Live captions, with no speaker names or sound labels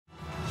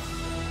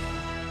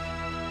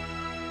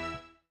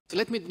So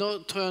let me now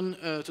turn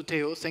to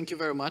Tae-ho. Thank you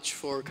very much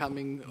for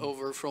coming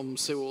over from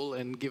Seoul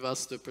and give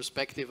us the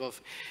perspective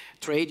of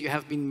trade. You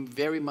have been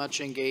very much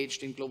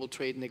engaged in global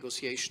trade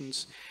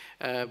negotiations,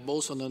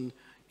 both on an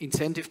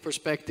incentive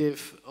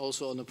perspective,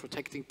 also on a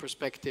protecting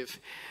perspective.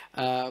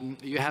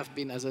 You have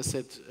been, as I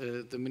said,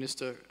 the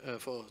Minister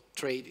for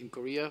Trade in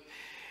Korea,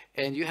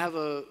 and you have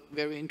a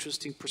very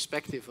interesting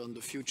perspective on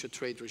the future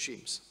trade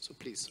regimes. So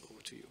please,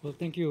 over to you. Well,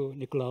 thank you,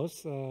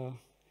 Nicolaus.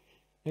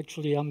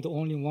 Actually, I'm the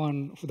only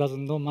one who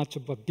doesn't know much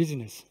about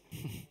business,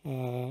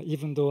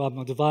 even though I'm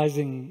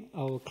advising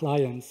our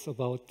clients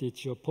about the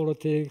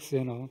geopolitics,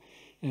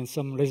 and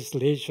some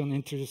legislation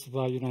introduced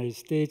by United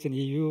States and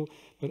EU,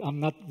 but I'm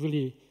not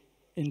really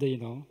in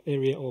the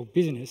area of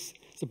business.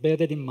 So bear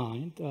that in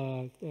mind.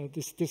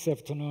 This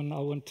afternoon, I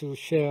want to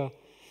share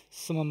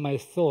some of my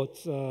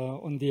thoughts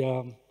on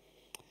the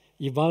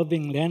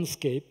evolving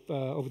landscape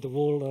of the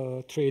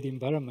world trade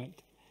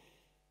environment.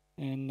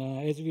 And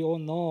as we all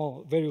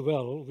know very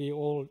well, we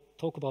all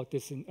talk about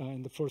this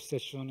in the first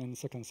session and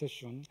second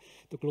session,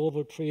 the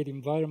global trade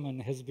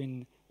environment has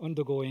been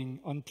undergoing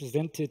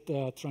unprecedented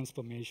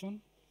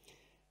transformation.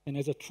 And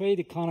as a trade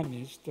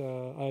economist,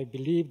 I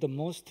believe the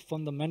most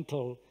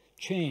fundamental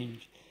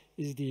change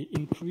is the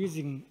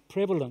increasing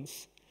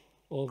prevalence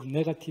of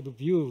negative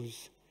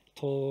views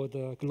toward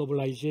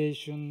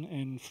globalization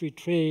and free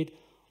trade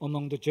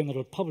among the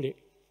general public.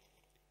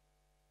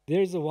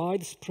 There is a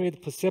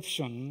widespread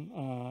perception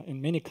in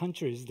many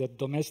countries that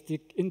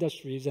domestic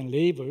industries and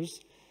labors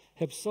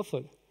have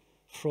suffered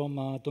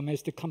from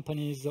domestic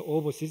companies'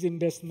 overseas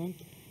investment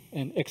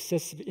and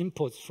excessive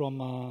imports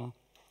from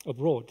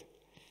abroad,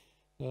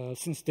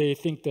 since they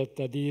think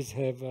that these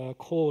have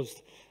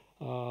caused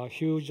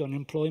huge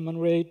unemployment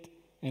rate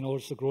and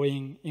also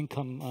growing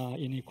income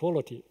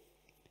inequality.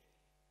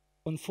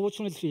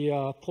 Unfortunately,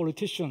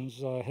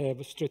 politicians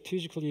have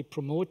strategically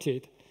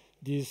promoted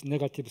this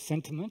negative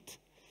sentiment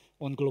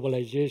on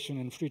globalization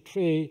and free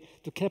trade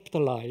to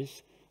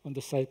capitalize on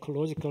the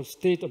psychological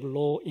state of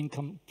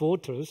low-income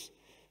voters,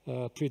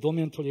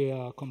 predominantly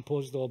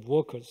composed of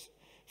workers,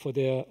 for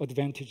their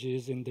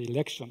advantages in the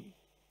election.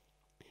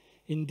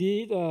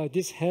 Indeed,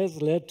 this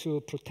has led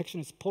to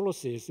protectionist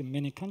policies in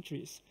many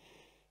countries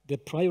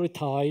that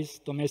prioritize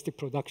domestic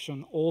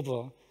production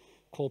over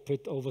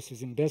corporate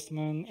overseas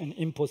investment and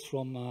imports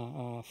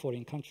from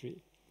foreign countries.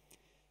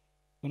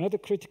 Another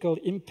critical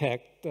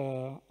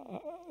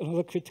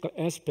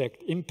aspect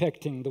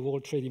impacting the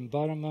world trade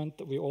environment,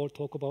 we all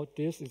talk about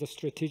this, is the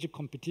strategic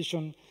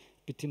competition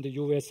between the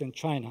US and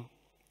China.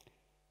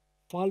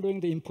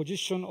 Following the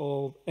imposition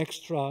of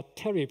extra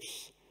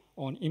tariffs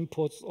on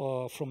imports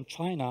from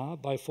China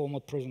by former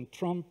President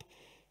Trump,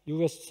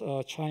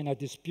 US-China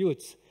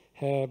disputes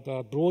have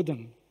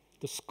broadened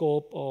the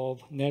scope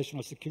of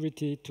national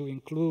security to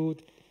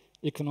include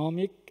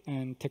economic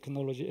and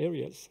technology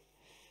areas.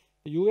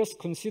 The US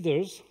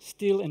considers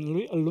steel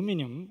and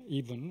aluminum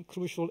even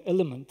crucial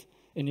element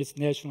in its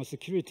national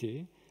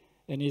security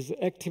and is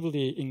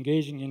actively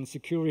engaging in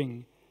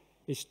securing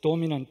its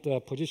dominant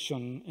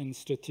position in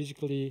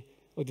strategically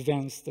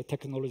advanced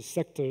technology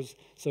sectors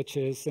such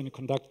as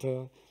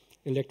semiconductor,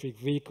 electric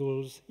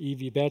vehicles,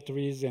 EV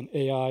batteries, and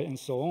AI, and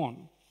so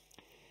on.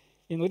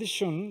 In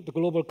addition, the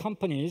global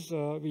companies,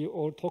 we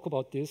all talk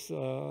about this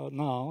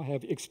now,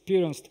 have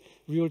experienced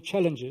real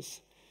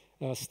challenges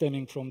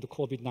stemming from the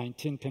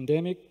COVID-19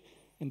 pandemic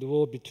and the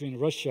war between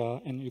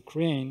Russia and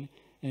Ukraine,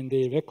 and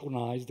they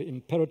recognize the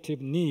imperative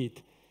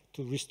need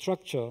to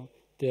restructure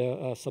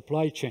their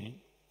supply chain.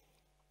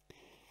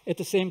 At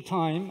the same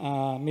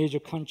time,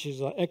 major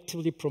countries are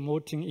actively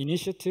promoting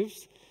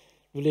initiatives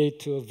related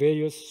to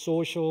various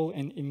social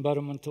and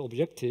environmental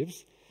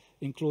objectives,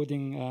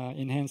 including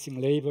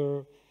enhancing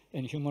labor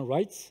and human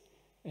rights,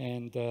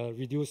 and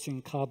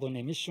reducing carbon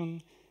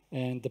emission,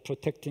 and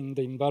protecting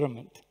the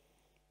environment.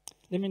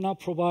 Let me now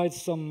provide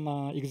some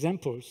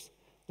examples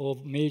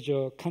of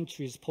major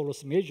countries'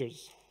 policy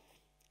measures.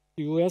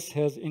 The US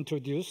has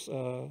introduced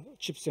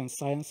CHIPS and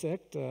Science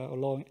Act,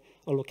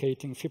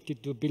 allocating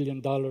 $52 billion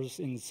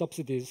in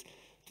subsidies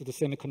to the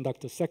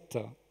semiconductor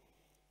sector.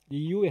 The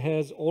EU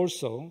has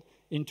also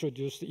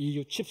introduced the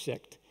EU CHIPS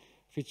Act,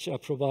 which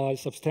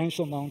provides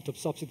substantial amount of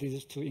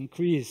subsidies to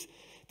increase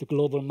the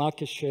global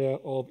market share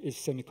of its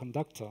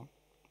semiconductor.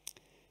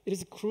 It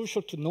is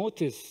crucial to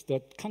notice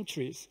that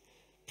countries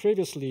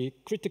previously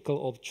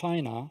critical of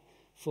China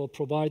for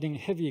providing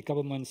heavy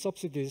government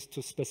subsidies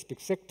to specific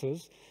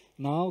sectors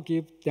now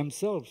give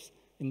themselves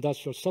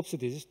industrial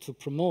subsidies to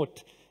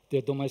promote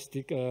their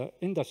domestic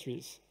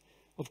industries.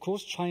 Of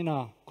course,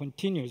 China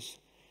continues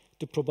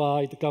to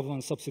provide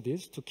government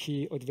subsidies to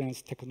key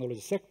advanced technology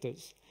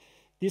sectors.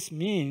 This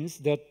means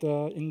that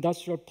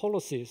industrial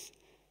policies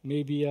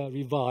may be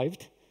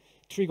revived,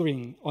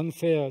 triggering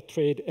unfair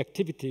trade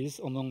activities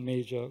among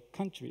major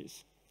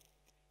countries.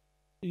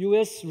 The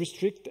US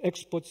restrict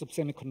exports of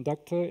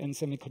semiconductor and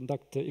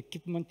semiconductor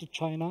equipment to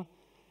China,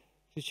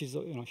 which is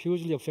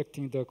hugely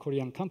affecting the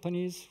Korean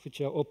companies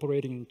which are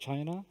operating in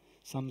China.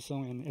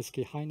 Samsung and SK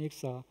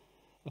Hynix are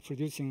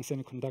producing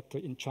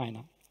semiconductor in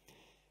China.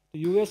 The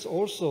US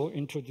also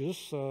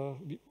introduced,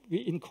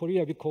 in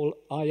Korea we call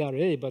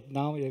IRA, but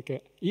now like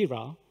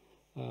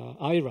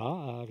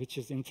IRA, which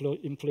is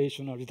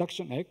Inflation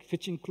Reduction Act,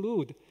 which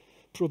include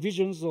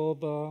provisions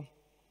of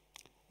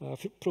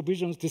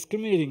provisions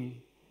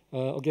discriminating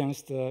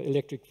against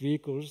electric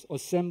vehicles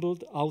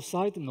assembled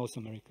outside North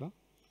America,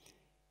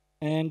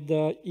 and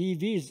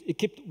EVs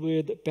equipped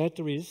with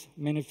batteries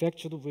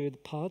manufactured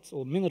with parts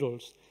or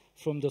minerals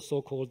from the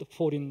so-called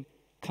foreign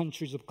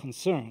countries of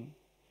concern,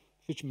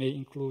 which may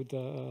include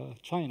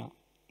China.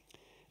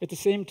 At the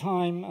same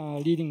time,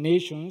 leading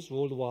nations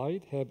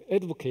worldwide have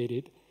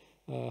advocated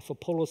for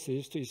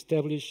policies to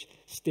establish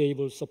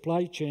stable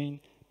supply chain,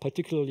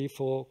 particularly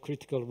for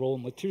critical raw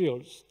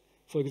materials.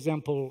 For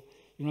example,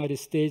 the United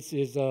States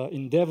is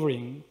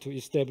endeavoring to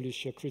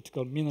establish a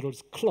critical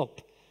minerals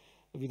club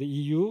with the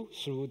EU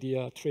through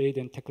the Trade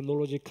and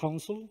Technology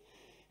Council,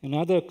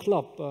 another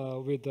club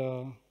with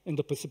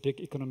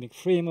Indo-Pacific Economic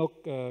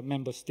Framework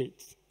member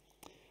states.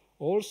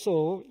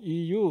 Also,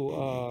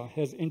 EU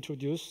has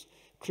introduced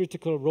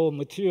Critical Raw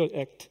Material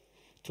Act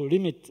to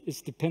limit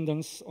its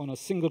dependence on a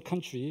single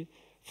country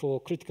for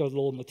critical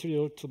raw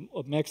material to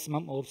a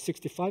maximum of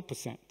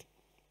 65%.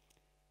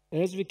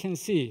 As we can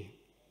see,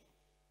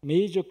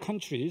 major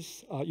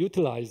countries are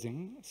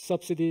utilizing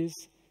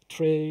subsidies,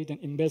 trade, and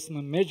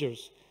investment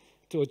measures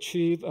to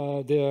achieve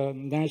their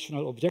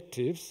national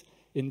objectives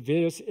in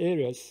various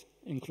areas,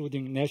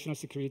 including national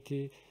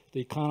security, the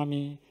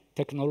economy,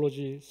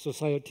 technology,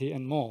 society,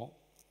 and more.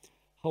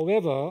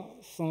 However,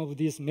 some of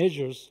these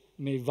measures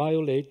may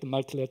violate the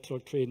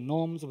multilateral trade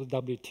norms of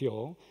the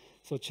WTO,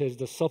 such as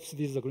the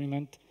subsidies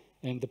agreement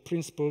and the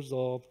principles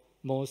of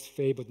most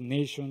favored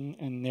nation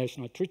and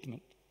national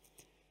treatment.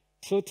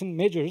 Certain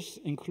measures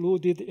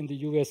included in the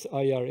US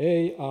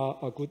IRA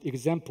are good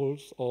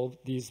examples of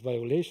these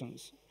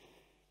violations.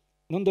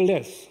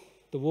 Nonetheless,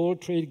 the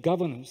World Trade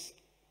Governance,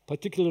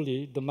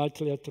 particularly the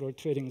multilateral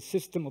trading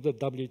system of the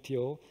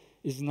WTO,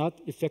 is not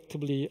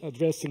effectively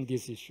addressing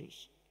these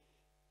issues.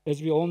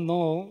 As we all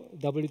know,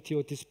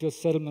 WTO dispute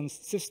settlement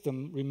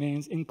system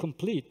remains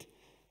incomplete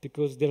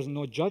because there's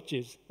no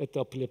judges at the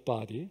appellate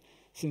body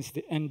since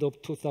the end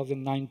of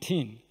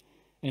 2019,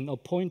 and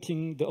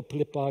appointing the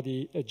appellate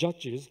body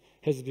judges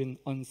has been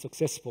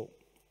unsuccessful.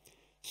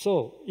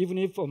 So even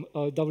if a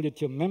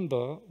WTO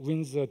member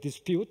wins a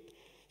dispute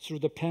through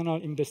the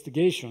panel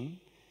investigation,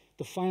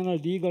 the final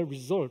legal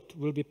result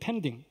will be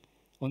pending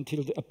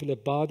until the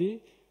appellate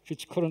body,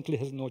 which currently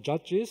has no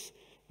judges,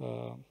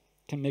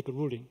 can make a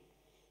ruling.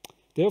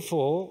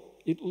 Therefore,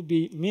 it would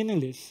be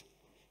meaningless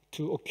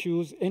to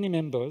accuse any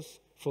members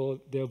for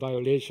their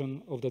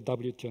violation of the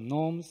WTO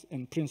norms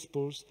and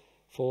principles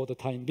for the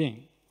time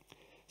being.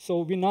 So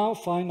we now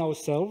find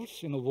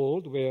ourselves in a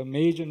world where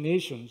major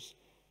nations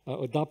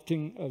are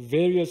adopting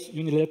various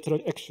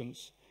unilateral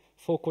actions,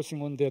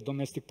 focusing on their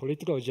domestic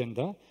political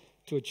agenda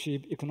to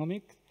achieve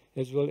economic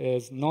as well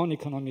as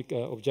non-economic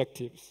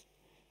objectives.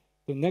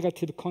 The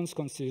negative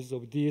consequences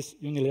of these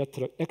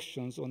unilateral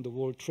actions on the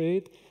world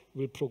trade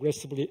will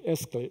progressively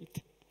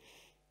escalate.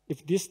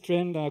 If this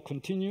trend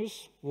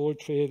continues, world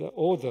trade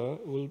order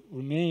will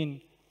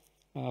remain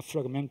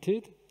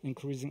fragmented,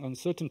 increasing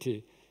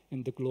uncertainty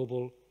in the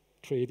global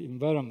trade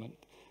environment.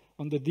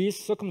 Under these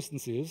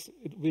circumstances,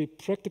 it will be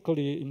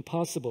practically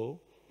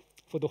impossible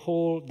for the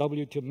whole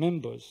WTO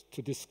members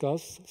to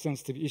discuss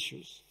sensitive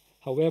issues.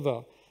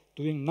 However,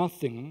 doing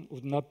nothing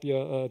would not be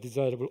a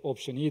desirable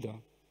option either.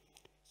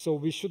 So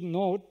we should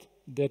note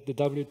that the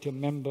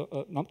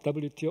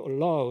WTO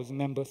allows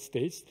member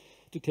states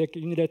to take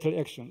unilateral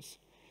actions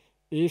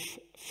if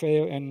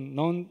fair and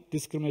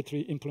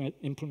non-discriminatory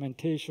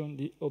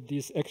implementation of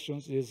these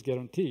actions is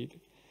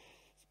guaranteed.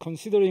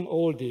 Considering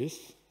all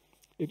this,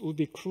 it would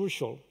be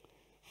crucial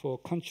for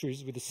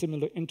countries with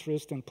similar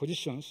interests and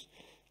positions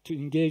to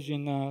engage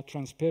in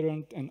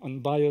transparent and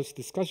unbiased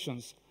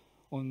discussions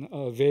on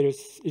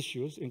various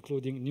issues,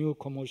 including new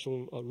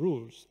commercial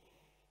rules,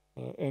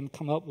 and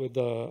come up with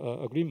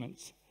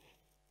agreements.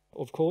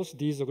 Of course,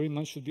 these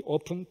agreements should be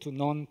open to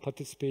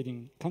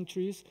non-participating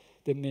countries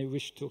that may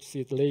wish to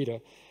accede later.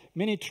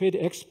 Many trade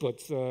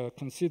experts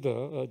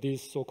consider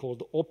these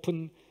so-called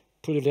open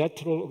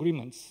plurilateral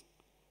agreements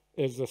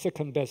as the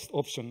second best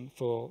option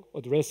for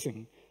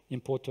addressing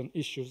important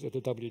issues at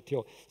the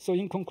WTO. So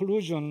in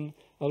conclusion,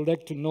 I would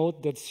like to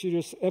note that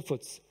serious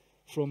efforts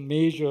from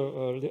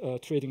major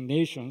trading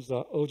nations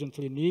are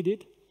urgently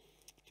needed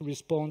to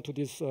respond to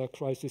this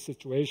crisis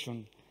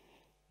situation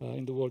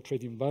in the world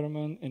trade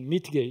environment and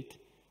mitigate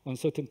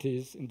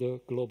uncertainties in the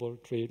global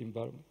trade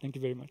environment. Thank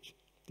you very much.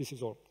 This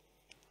is all.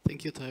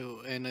 Thank you,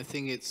 Tae-ho. And I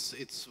think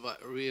it's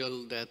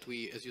real that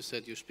we, as you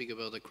said, you speak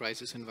about a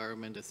crisis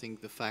environment. I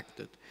think the fact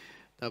that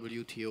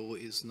WTO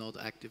is not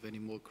active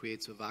anymore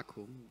creates a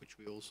vacuum, which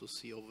we also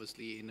see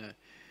obviously in a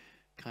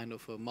kind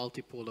of a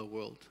multipolar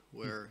world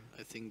where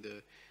I think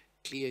the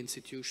clear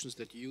institutions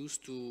that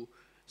used to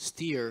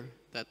steer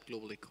that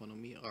global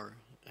economy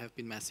have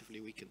been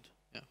massively weakened.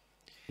 Yeah.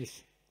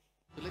 Yes.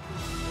 So let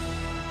me